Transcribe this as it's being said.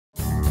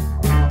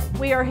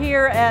We are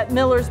here at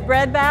Miller's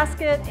Bread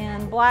Basket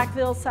in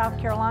Blackville, South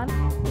Carolina.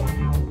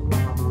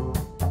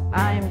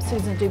 I'm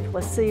Susan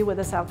Duplessis with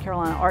the South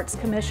Carolina Arts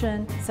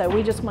Commission. So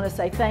we just want to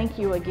say thank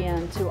you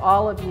again to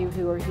all of you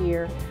who are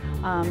here,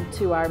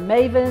 to our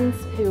mavens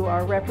who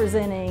are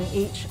representing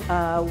each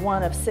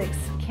one of 6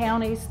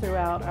 counties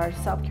throughout our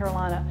South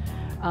Carolina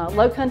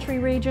Low Country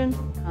region.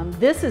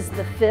 This is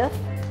the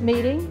 5th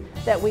meeting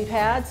that we've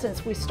had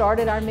since we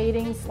started our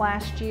meetings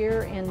last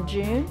year in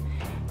June.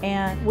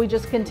 And we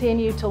just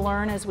continue to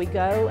learn as we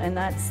go, and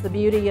that's the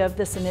beauty of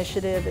this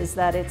initiative, is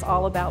that it's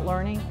all about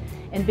learning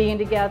and being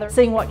together,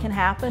 seeing what can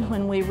happen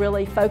when we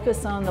really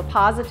focus on the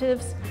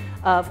positives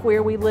of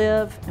where we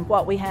live and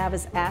what we have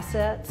as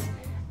assets,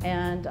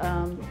 and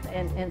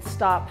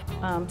stop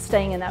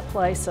staying in that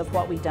place of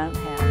what we don't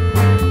have.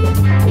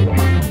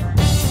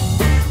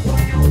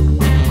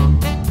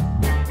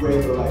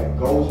 Great to like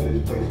go to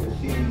this place and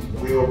see these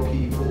real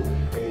people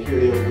and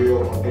hear their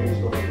real authentic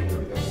stories and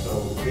everything. So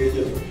it's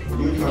just, when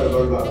you're trying to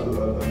learn about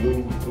a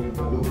new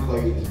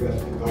place, it's best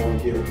to go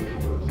and hear from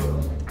people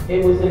themselves.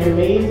 It was an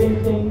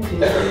amazing thing to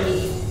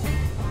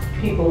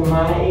see people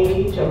my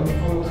age, I'm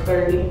almost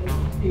 30,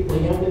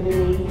 people younger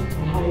than me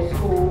in high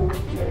school,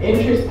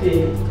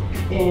 interested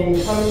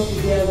in coming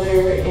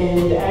together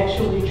and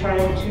actually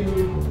trying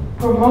to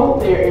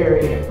promote their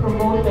area,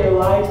 promote their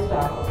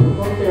lifestyle,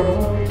 promote their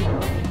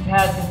hometown. We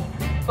had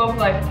this folk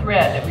life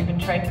thread that we've been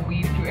trying to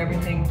weave through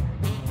everything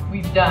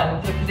we've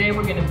done. So today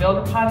we're going to build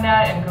upon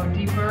that and go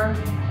deeper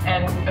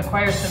and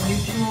acquire some new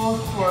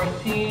tools for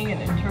seeing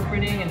and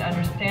interpreting and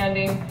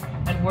understanding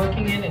and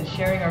working in and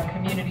sharing our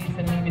communities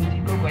in an even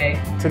deeper way.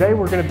 Today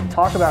we're going to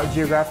talk about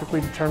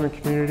geographically determined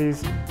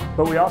communities,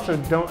 but we also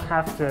don't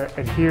have to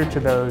adhere to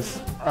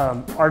those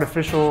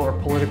artificial or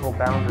political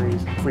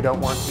boundaries if we don't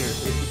want to.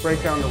 If you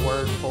break down the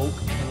word folk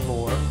and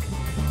lore,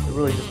 it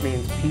really just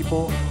means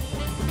people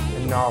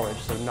and knowledge,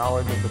 so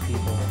knowledge of the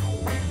people.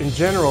 In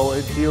general,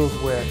 it deals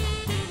with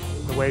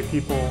the way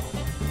people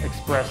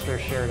express their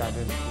shared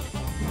identity.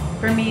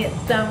 For me, it's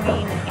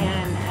sewing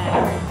and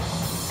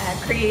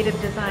creative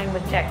design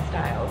with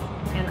textiles,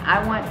 and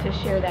I want to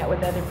share that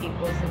with other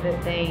people so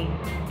that they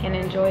can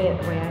enjoy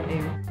it the way I do.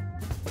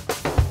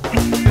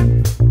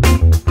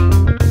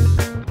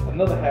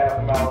 Another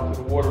half mile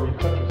to the Watery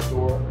Country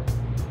Store,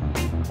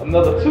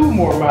 another 2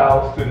 more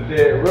miles to the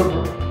Dead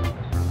River,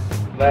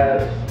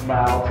 last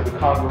mile to the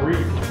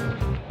Congaree.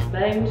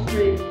 Main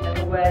Street as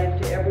a way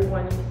to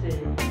everyone you see,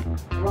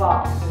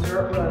 rocks and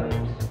dirt roads,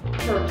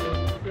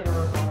 churches, center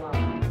of our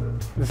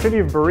lives. The city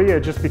of Berea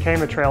just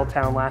became a trail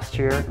town last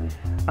year.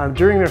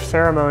 During their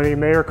ceremony,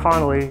 Mayor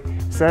Connolly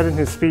said in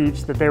his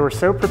speech that they were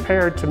so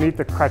prepared to meet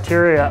the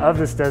criteria of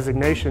this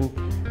designation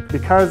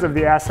because of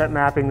the asset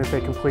mapping that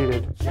they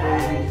completed.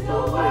 Change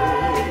the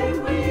way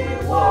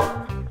we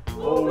walk,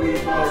 oh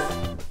we must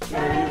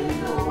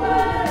change the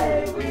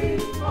way we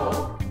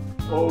talk,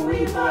 oh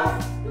we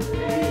must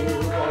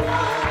live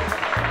alive.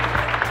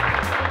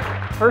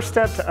 First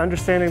step to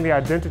understanding the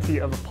identity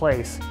of a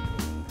place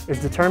is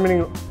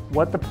determining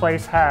what the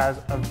place has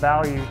of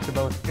value to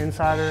both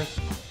insiders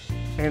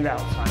and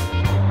outsiders.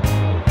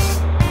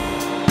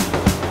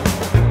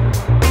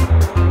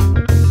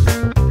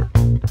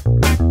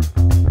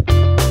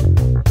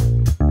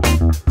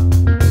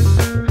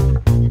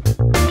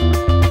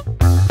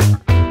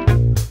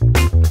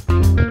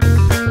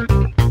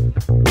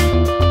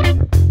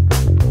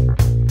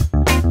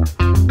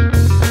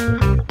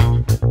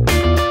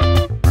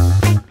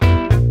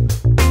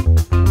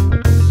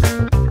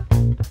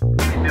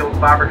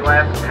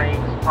 Fiberglass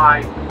paints,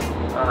 pipe,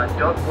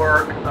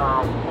 ductwork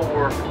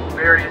for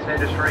various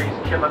industries,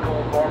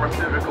 chemical,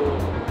 pharmaceutical,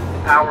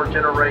 power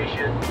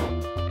generation.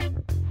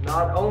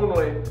 Not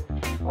only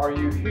are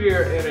you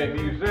here in a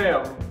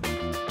museum,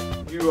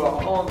 you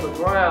are on the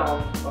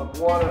ground of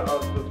one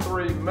of the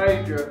 3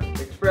 major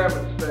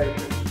experiment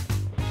stations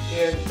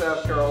in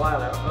South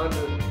Carolina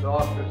under the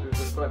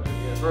auspices of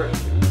Clemson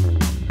University.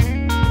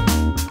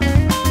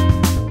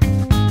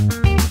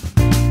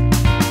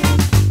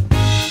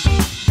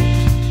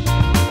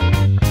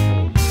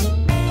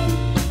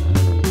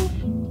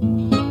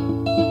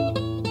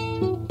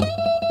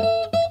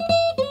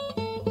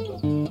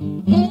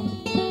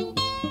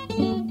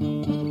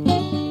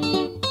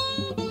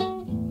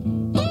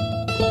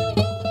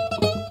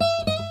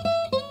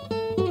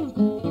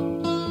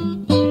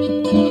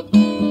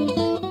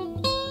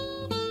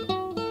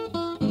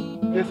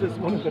 This is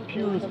one of the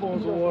purest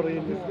forms of water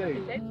in the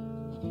state.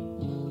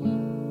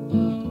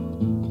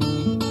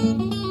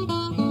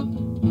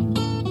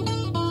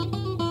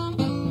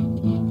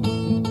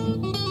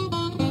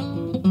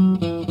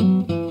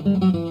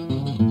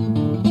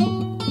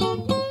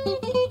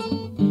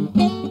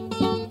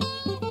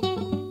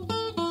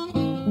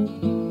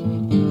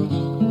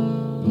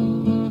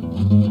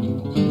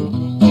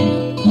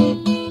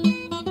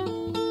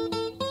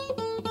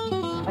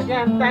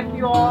 Again, thank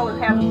you all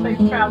and have a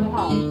safe travel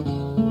home.